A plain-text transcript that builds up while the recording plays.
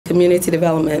Community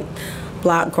Development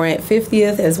Block Grant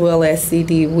 50th, as well as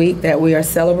CD Week that we are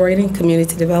celebrating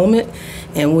community development.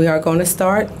 And we are going to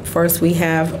start. First, we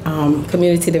have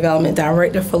Community Development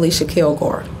Director Felicia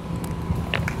Kilgore.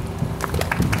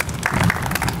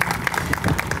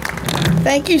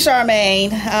 Thank you,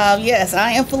 Charmaine. Yes,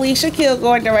 I am Felicia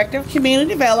Kilgore, Director of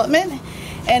Community Development,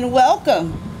 and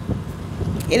welcome.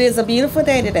 It is a beautiful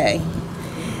day today,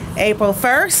 April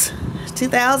 1st,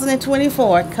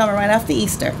 2024, coming right after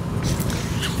Easter.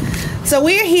 So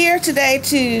we're here today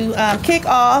to kick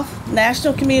off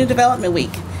National Community Development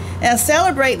Week and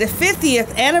celebrate the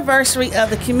 50th anniversary of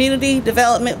the Community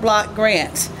Development Block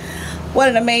Grant. What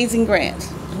an amazing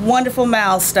grant. Wonderful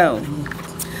milestone.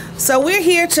 So we're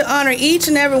here to honor each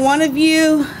and every one of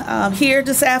you here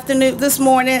this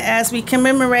morning as we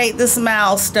commemorate this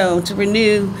milestone to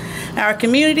renew our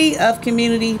community of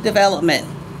community development.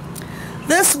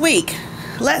 This week,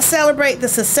 let's celebrate the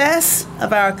success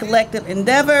of our collective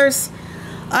endeavors,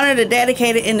 honor the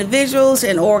dedicated individuals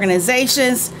and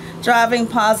organizations driving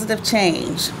positive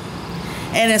change,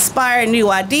 and inspire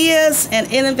new ideas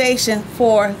and innovation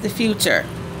for the future.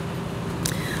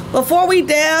 Before we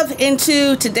delve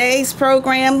into today's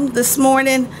program this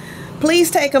morning, please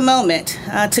take a moment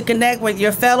to connect with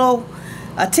your fellow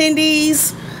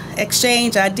attendees,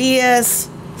 exchange ideas,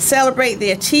 celebrate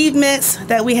the achievements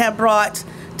that we have brought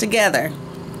together.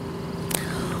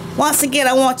 Once again,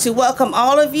 I want to welcome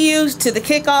all of you to the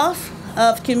kickoff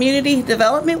of Community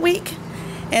Development Week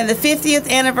and the 50th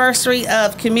anniversary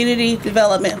of Community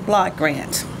Development Block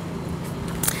Grant.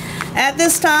 At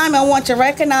this time, I want to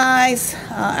recognize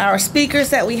our speakers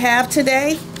that we have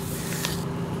today.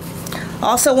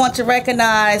 Also want to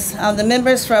recognize the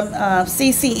members from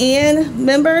CCN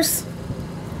members.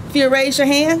 If you raise your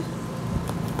hand.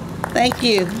 Thank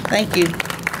you. Thank you.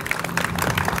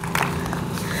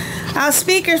 Our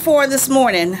speakers for this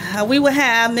morning, we will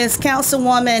have Ms.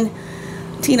 Councilwoman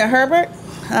Tina Herbert.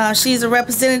 She's a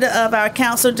representative of our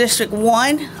Council District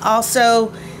 1,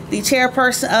 also the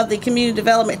chairperson of the Community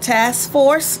Development Task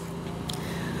Force.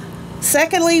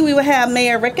 Secondly, we will have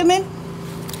Mayor Rickaman,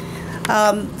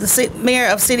 the Mayor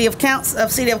of City of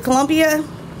Columbia.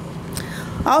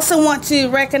 Also want to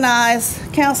recognize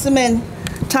Councilman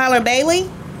Tyler Bailey.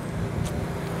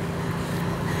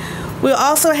 We'll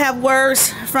also have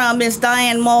words from Ms.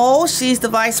 Diane Mole. She's the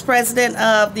Vice President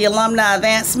of the Alumni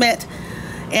Advancement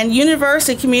and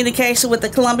University Communication with the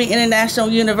Columbia International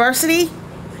University.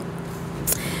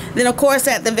 Then, of course,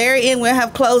 at the very end, we'll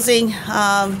have closing,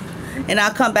 and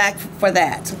I'll come back for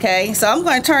that, okay? So I'm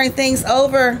going to turn things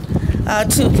over to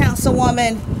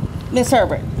Councilwoman Ms.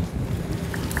 Herbert.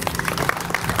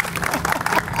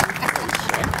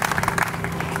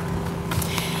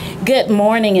 Good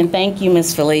morning, and thank you,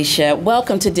 Ms. Felicia.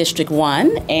 Welcome to District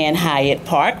 1 and Hyatt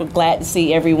Park. We're glad to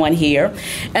see everyone here.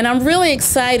 And I'm really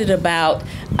excited about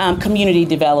Community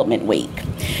Development Week.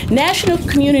 National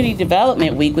Community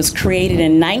Development Week was created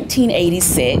in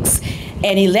 1986,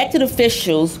 and elected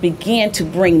officials began to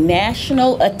bring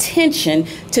national attention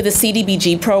to the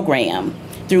CDBG program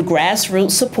through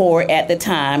grassroots support at the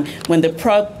time when the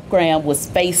program was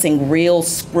facing real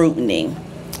scrutiny.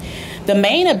 The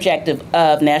main objective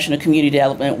of National Community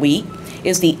Development Week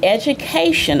is the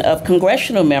education of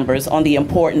congressional members on the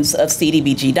importance of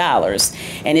CDBG dollars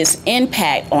and its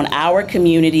impact on our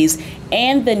communities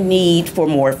and the need for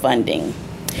more funding.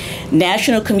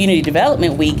 National Community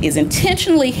Development Week is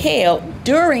intentionally held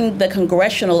during the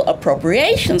congressional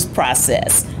appropriations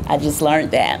process. I just learned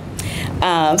that.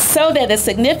 So that the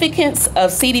significance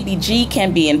of CDBG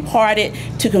can be imparted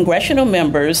to congressional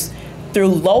members through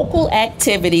local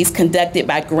activities conducted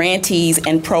by grantees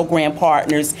and program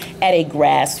partners at a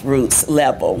grassroots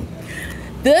level.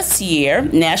 This year,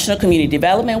 National Community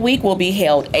Development Week will be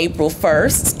held April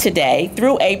 1st, today,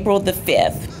 through April the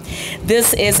 5th.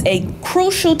 This is a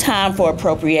crucial time for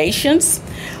appropriations.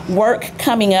 Work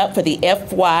coming up for the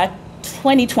FY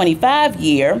 2025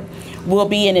 year will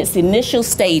be in its initial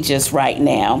stages right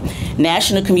now.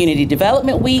 National Community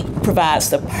Development Week provides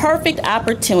the perfect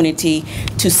opportunity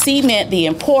to cement the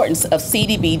importance of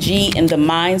CDBG in the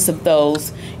minds of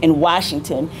those in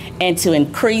Washington and to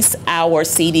increase our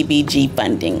CDBG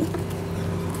funding.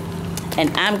 And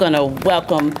I'm going to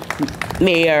welcome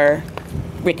Mayor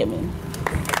Rickaman.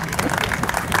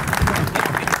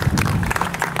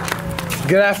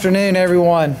 Good afternoon,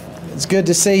 everyone. It's good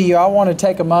to see you. I want to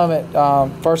take a moment,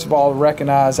 first of all, to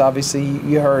recognize, obviously,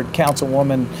 you heard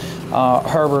Councilwoman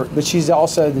Herbert, but she's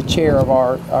also the chair of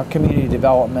our community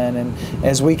development. And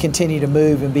as we continue to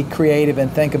move and be creative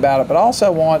and think about it, but I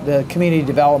also want the community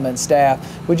development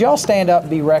staff, would y'all stand up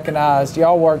and be recognized?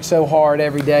 Y'all work so hard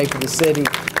every day for the city.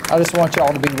 I just want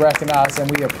y'all to be recognized,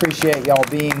 and we appreciate y'all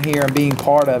being here and being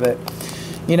part of it.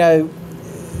 You know,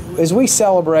 as we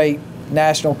celebrate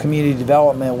National Community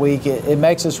Development Week, it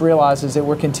makes us realize is that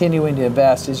we're continuing to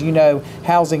invest. As you know,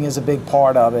 housing is a big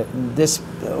part of it. And this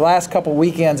last couple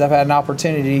weekends, I've had an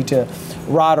opportunity to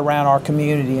ride around our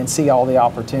community and see all the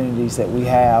opportunities that we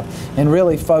have, and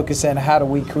really focus in how do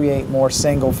we create more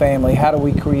single family, how do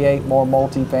we create more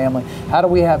multifamily, how do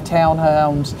we have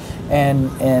townhomes and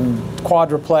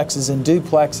quadruplexes and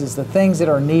duplexes, the things that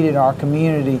are needed in our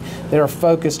community that are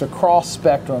focused across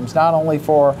spectrums, not only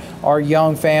for our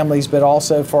young families but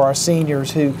also for our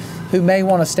seniors who may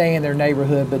want to stay in their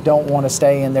neighborhood but don't want to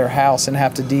stay in their house and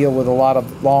have to deal with a lot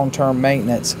of long-term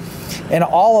maintenance. And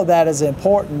all of that is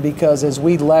important because as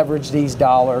we leverage these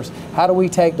dollars, how do we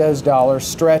take those dollars,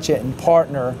 stretch it, and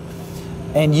partner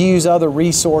and use other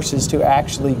resources to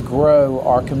actually grow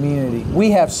our community?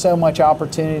 We have so much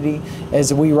opportunity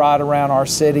as we ride around our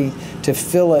city to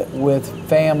fill it with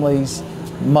families,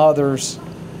 mothers,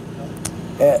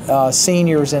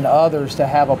 seniors, and others to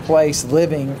have a place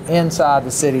living inside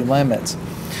the city limits.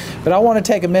 But I want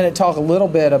to take a minute and talk a little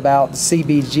bit about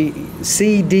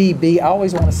CDB. I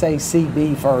always want to say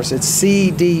CB first. It's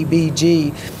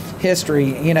CDBG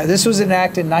history. You know, this was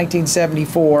enacted in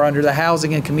 1974 under the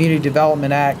Housing and Community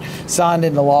Development Act, signed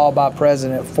into law by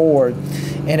President Ford.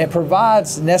 And it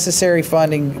provides necessary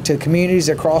funding to communities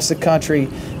across the country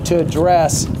to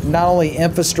address not only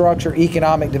infrastructure,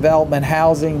 economic development,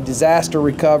 housing, disaster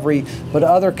recovery, but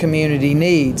other community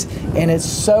needs. And it's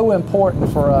so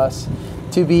important for us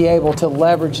to be able to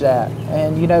leverage that.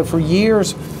 And you know, for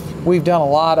years we've done a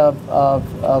lot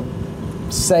of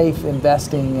safe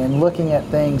investing and looking at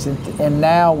things, and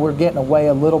now we're getting away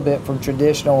a little bit from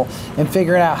traditional and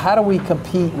figuring out how do we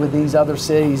compete with these other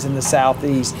cities in the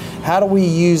Southeast? How do we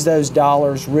use those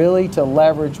dollars really to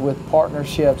leverage with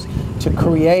partnerships to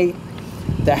create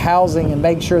the housing and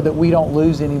make sure that we don't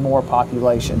lose any more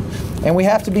population? And we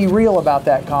have to be real about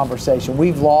that conversation.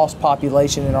 We've lost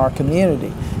population in our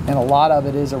community, and a lot of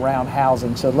it is around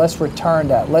housing. So let's return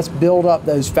that. Let's build up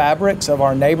those fabrics of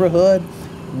our neighborhood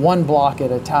one block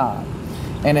at a time.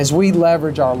 And as we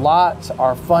leverage our lots,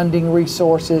 our funding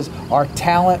resources, our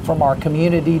talent from our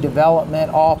community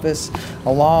development office,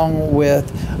 along with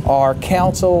our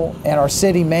council and our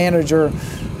city manager,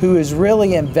 who is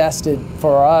really invested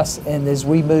for us, and as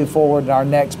we move forward in our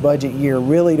next budget year,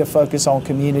 really to focus on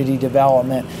community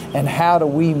development and how do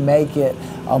we make it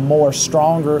a more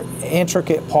stronger,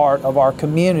 intricate part of our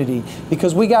community,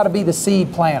 because we got to be the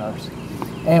seed planters.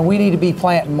 And we need to be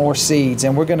planting more seeds,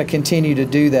 and we're going to continue to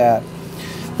do that.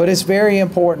 But it's very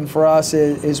important for us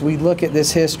as we look at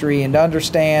this history and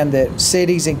understand that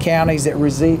cities and counties that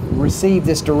receive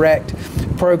this direct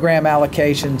program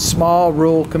allocation, small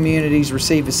rural communities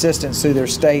receive assistance through their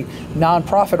state,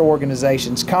 nonprofit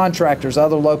organizations, contractors,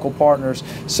 other local partners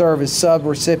serve as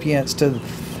sub-recipients to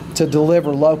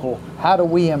deliver local. How do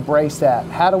we embrace that?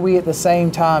 How do we at the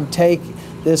same time take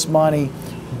this money,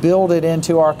 build it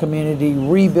into our community,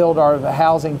 rebuild our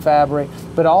housing fabric,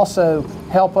 but also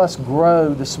help us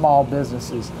grow the small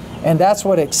businesses? And that's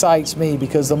what excites me,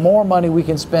 because the more money we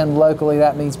can spend locally,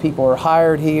 that means people are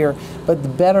hired here, but the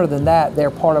better than that, they're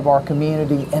part of our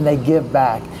community and they give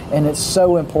back. And it's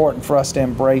so important for us to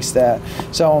embrace that.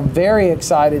 So I'm very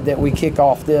excited that we kick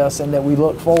off this and that we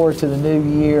look forward to the new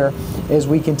year as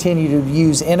we continue to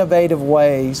use innovative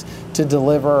ways to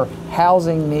deliver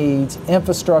housing needs,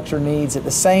 infrastructure needs, at the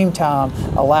same time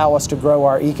allow us to grow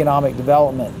our economic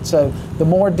development. So the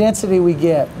more density we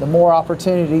get, the more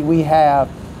opportunity we have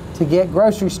to get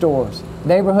grocery stores,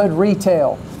 neighborhood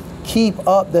retail, keep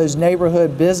up those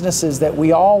neighborhood businesses that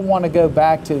we all want to go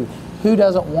back to. Who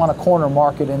doesn't want a corner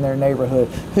market in their neighborhood?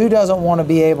 Who doesn't want to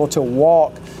be able to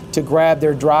walk to grab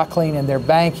their dry clean and their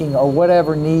banking or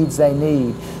whatever needs they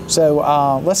need?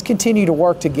 So let's continue to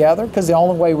work together, because the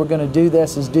only way we're going to do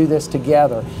this is do this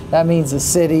together. That means the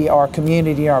city, our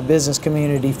community, our business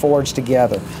community forge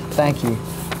together. Thank you.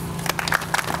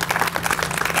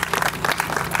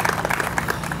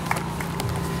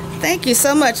 Thank you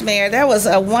so much, Mayor. That was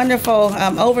a wonderful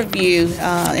overview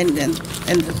and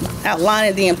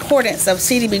outlining the importance of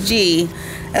CDBG,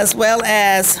 as well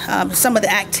as some of the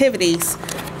activities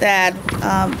that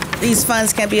these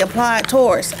funds can be applied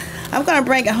towards. I'm going to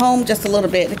bring it home just a little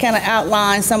bit to kind of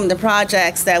outline some of the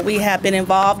projects that we have been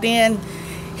involved in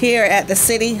here at the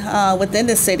city, within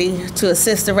the city, to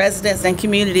assist the residents and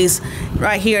communities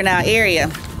right here in our area.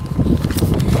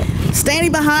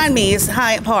 Standing behind me is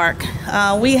Hyatt Park.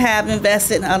 We have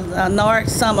invested a large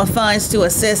sum of funds to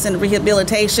assist in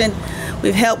rehabilitation.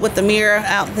 We've helped with the mirror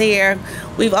out there.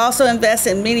 We've also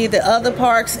invested in many of the other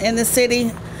parks in the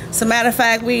city As a matter of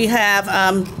fact, we have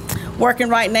working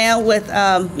right now with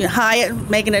Hyatt,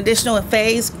 making an additional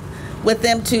phase with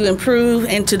them to improve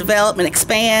and to develop and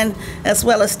expand, as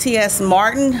well as T.S.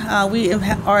 Martin. We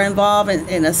are involved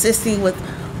in assisting with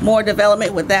more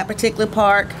development with that particular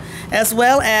park, as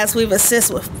well as we've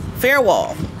assisted with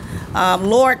Fairwall,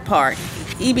 Lord Park,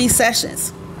 E.B.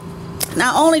 Sessions.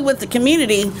 Not only with the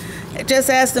community, just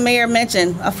as the mayor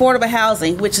mentioned, affordable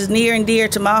housing, which is near and dear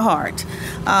to my heart,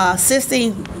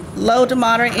 assisting low to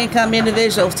moderate income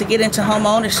individuals to get into home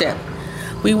ownership.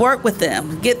 We work with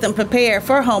them, get them prepared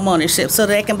for home ownership so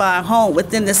they can buy a home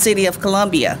within the city of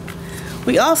Columbia.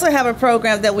 We also have a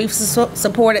program that we've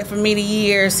supported for many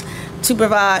years to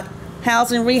provide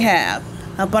housing rehab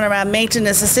up under our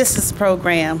maintenance assistance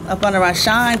program, up under our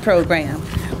SHINE program,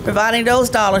 providing those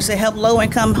dollars to help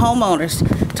low-income homeowners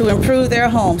to improve their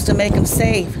homes, to make them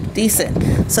safe,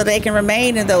 decent, so they can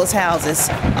remain in those houses.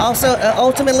 Also,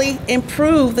 ultimately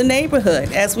improve the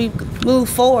neighborhood as we move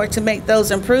forward to make those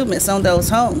improvements on those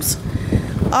homes.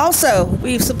 Also,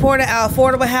 we've supported our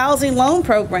affordable housing loan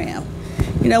program.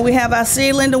 You know, we have our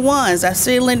City Lender 1s, our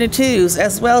City Lender 2s,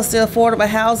 as well as the affordable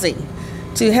housing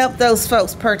to help those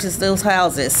folks purchase those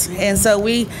houses. And so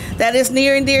that is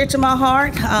near and dear to my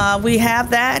heart. We have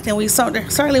that, and we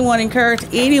certainly want to encourage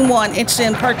anyone interested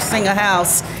in purchasing a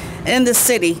house in the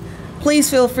city, please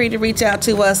feel free to reach out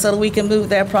to us so that we can move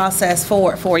that process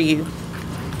forward for you.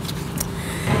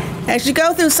 As you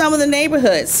go through some of the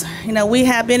neighborhoods, you know, we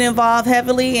have been involved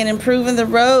heavily in improving the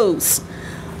roads,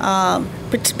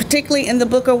 particularly in the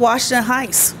Booker Washington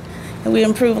Heights. And we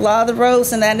improve a lot of the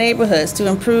roads in that neighborhoods to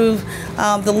improve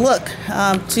the look,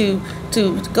 to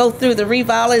go through the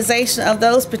revitalization of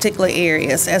those particular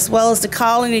areas, as well as the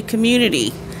colony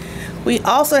community. We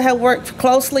also have worked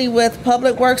closely with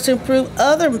Public Works to improve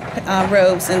other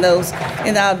roads in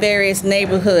our various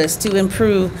neighborhoods to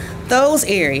improve those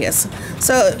areas.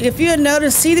 So if you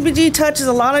notice, CDBG touches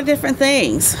a lot of different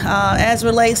things as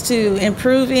relates to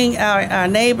improving our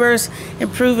neighbors,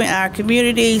 improving our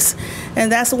communities,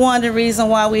 and that's one of the reasons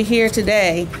why we're here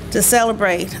today to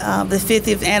celebrate the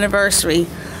 50th anniversary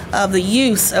of the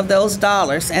use of those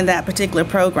dollars in that particular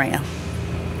program.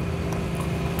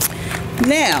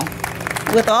 Now,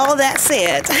 with all that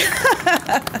said,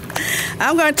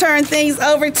 I'm going to turn things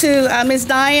over to Ms.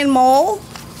 Diane Mole.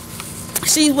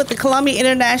 She's with the Columbia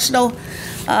International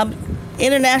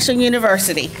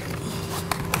University.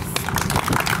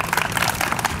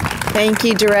 Thank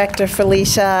you, Director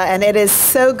Felicia, and it is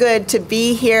so good to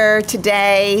be here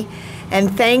today,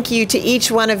 and thank you to each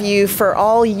one of you for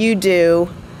all you do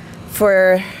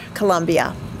for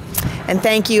Columbia. And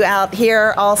thank you out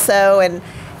here also, and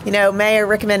you know, Mayor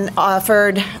Rickman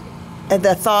offered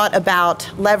the thought about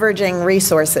leveraging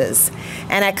resources.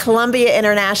 And at Columbia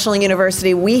International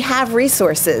University, we have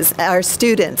resources. Our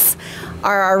students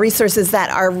are our resources that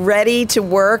are ready to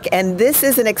work, and this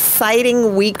is an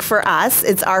exciting week for us.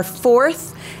 It's our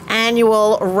 4th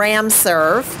annual Ram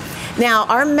Serve. Now,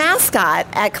 our mascot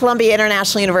at Columbia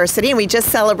International University, and we just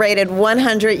celebrated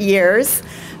 100 years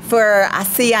for a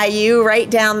CIU right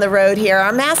down the road here.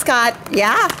 Our mascot,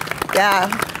 yeah,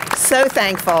 so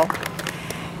thankful.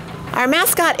 Our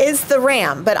mascot is the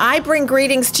Ram, but I bring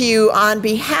greetings to you on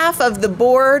behalf of the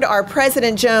board, our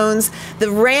President Jones.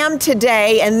 The Ram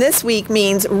today and this week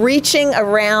means reaching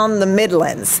around the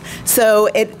Midlands. So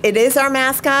it is our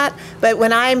mascot, but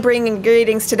when I'm bringing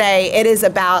greetings today, it is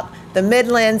about the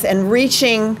Midlands and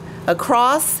reaching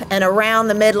across and around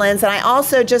the Midlands. And I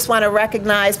also just want to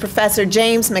recognize Professor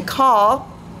James McCall.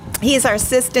 He's our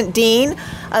Assistant Dean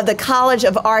of the College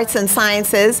of Arts and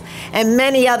Sciences, and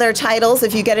many other titles.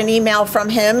 If you get an email from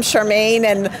him, Charmaine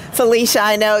and Felicia,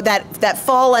 I know that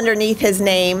fall underneath his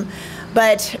name.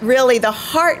 But really the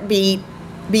heartbeat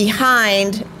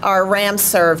behind our Ram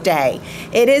Serve Day.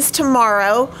 It is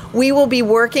tomorrow. We will be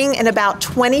working in about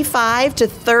 25 to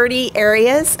 30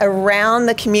 areas around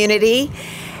the community.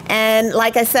 And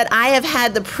like I said, I have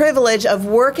had the privilege of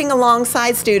working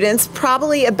alongside students.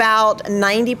 Probably about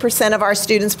 90% of our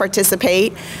students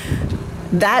participate.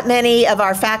 That many of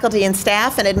our faculty and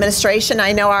staff and administration.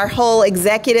 I know our whole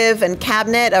executive and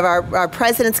cabinet of our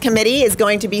President's Committee is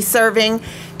going to be serving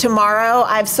tomorrow.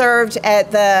 I've served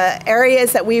at the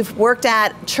areas that we've worked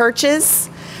at: churches,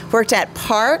 worked at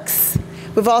parks.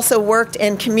 We've also worked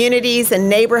in communities and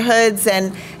neighborhoods,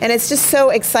 and it's just so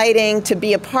exciting to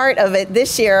be a part of it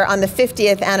this year on the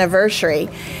 50th anniversary.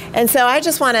 And so I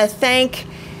just want to thank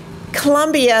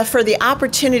Columbia for the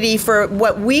opportunity for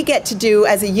what we get to do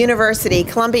as a university,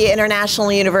 Columbia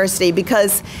International University,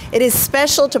 because it is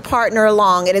special to partner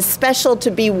along. It is special to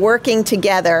be working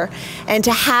together and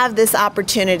to have this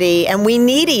opportunity. And we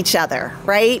need each other,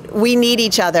 right? We need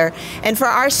each other. And for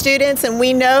our students, and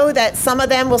we know that some of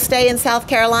them will stay in South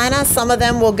Carolina, some of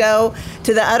them will go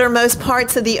to the uttermost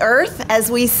parts of the earth, as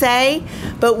we say,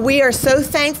 but we are so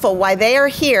thankful while they are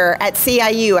here at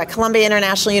CIU, at Columbia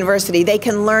International University. They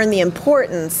can learn the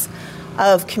importance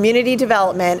of community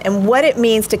development and what it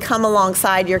means to come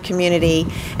alongside your community.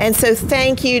 And so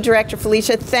thank you, Director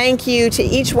Felicia. Thank you to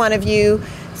each one of you.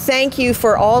 Thank you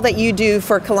for all that you do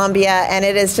for Columbia, and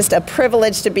it is just a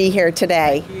privilege to be here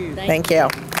today. Thank you.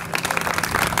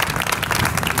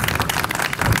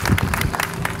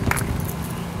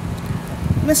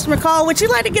 Mr. McCall, would you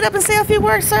like to get up and say a few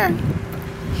words, sir?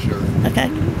 Sure. Okay.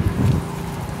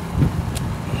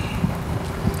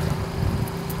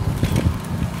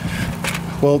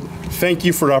 Well, thank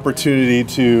you for the opportunity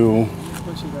to.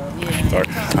 Sorry,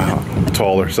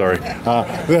 taller. Sorry.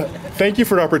 Thank you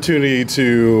for the opportunity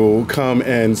to come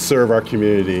and serve our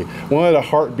community. One of the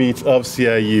heartbeats of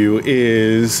CIU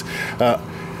is.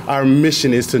 Our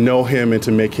mission is to know him and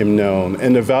to make him known,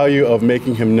 and the value of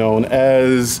making him known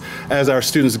as our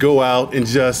students go out and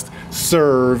just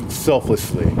serve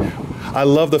selflessly. I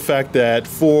love the fact that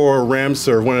for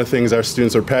RAMServe, one of the things our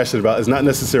students are passionate about is not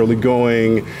necessarily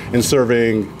going and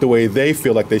serving the way they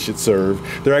feel like they should serve.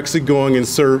 They're actually going and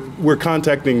we're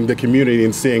contacting the community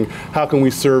and seeing how can we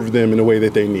serve them in a way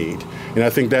that they need. And I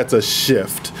think that's a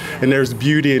shift. And there's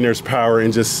beauty and there's power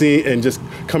in just seeing and just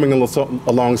coming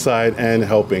alongside and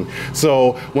helping.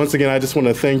 So once again, I just want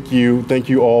to thank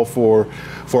you all for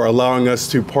allowing us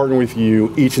to partner with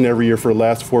you each and every year for the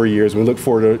last 4 years. We look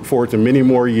forward to many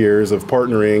more years of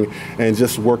partnering and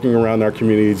just working around our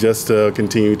community just to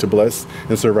continue to bless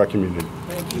and serve our community.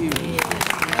 Thank you.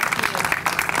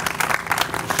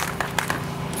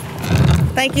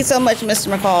 Thank you so much,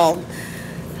 Mr. McCall.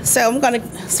 So I'm going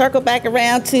to circle back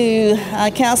around to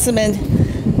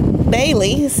Councilman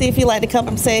Bailey, see if you'd like to come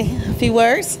and say a few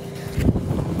words.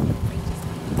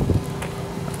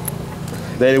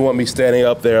 They didn't want me standing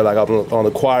up there like I'm on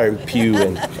the choir pew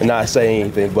and not saying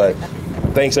anything, but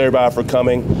thanks everybody for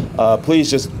coming. Please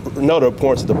just know the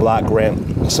importance of the block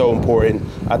grant. It's so important.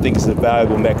 I think it's a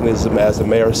valuable mechanism, as the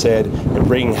mayor said, in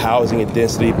bringing housing and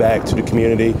density back to the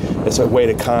community. It's a way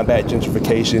to combat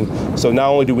gentrification. So not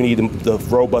only do we need the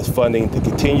robust funding to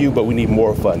continue, but we need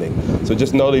more funding. So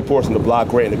just know the importance of the block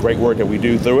grant and the great work that we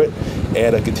do through it,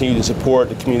 and continue to support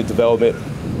the Community Development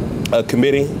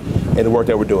Committee and the work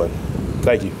that we're doing.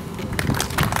 Thank you.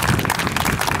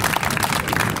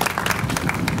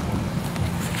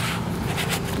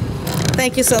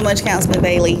 Thank you so much, Councilman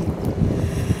Bailey.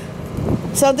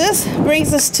 So this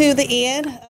brings us to the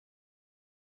end